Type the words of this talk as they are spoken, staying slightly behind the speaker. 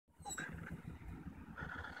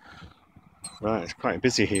Right, it's quite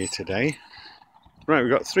busy here today. Right,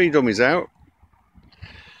 we've got 3 dummies out.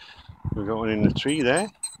 We've got one in the tree there.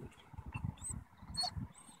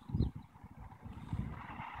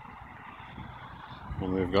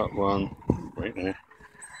 And we've got one right there.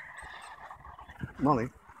 Molly,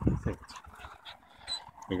 sit.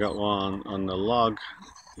 We've got one on the log.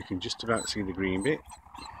 You can just about see the green bit.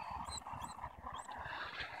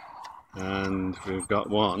 And we've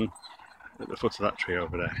got one at the foot of that tree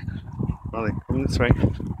over there. Molly, come this way.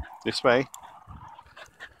 This way.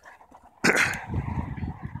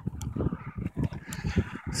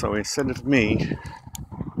 So instead of me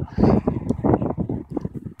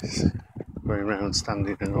going around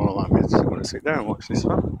standing and all that, I'm just going to sit down and watch this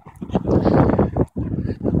one.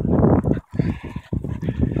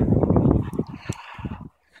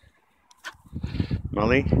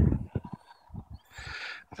 Molly,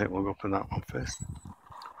 I think we'll go up on that one first.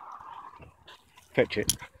 Fetch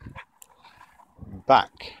it.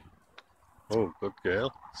 Back. Oh, good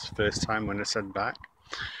girl. It's the first time when I said back.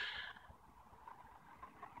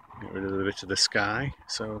 Get rid of a bit of the sky,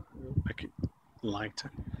 so make it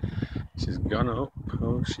lighter. She's gone up.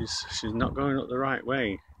 Oh, she's not going up the right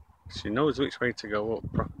way. She knows which way to go up.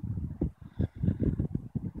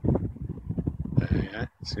 Yeah,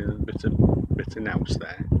 see a bit of nous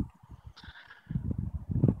there.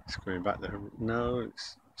 It's going back there. No,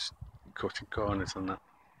 it's cutting corners on that.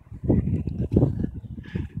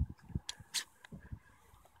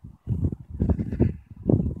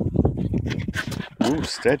 Ooh,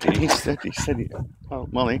 steady, steady, steady. Oh,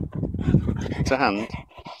 Molly, it's a hand.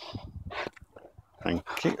 Thank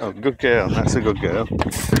you. Oh, good girl. That's a good girl.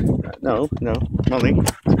 No, no, Molly.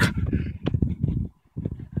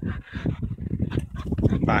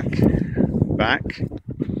 Back, back,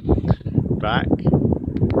 back.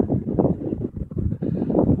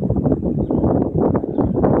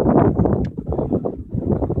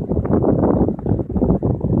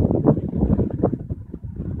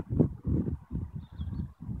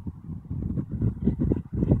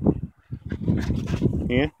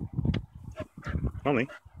 Here. Molly.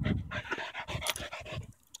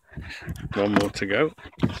 One more to go.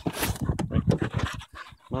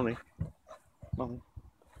 Molly. Molly.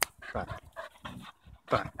 Back.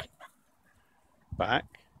 Back. Back.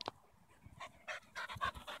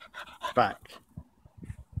 Back.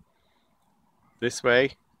 This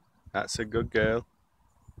way. That's a good girl.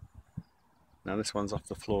 Now this one's off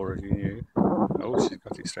the floor, as you knew. Oh, she's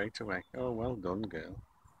got it straight away. Oh, well done, girl.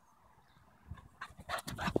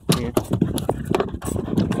 Here.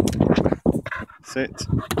 Sit.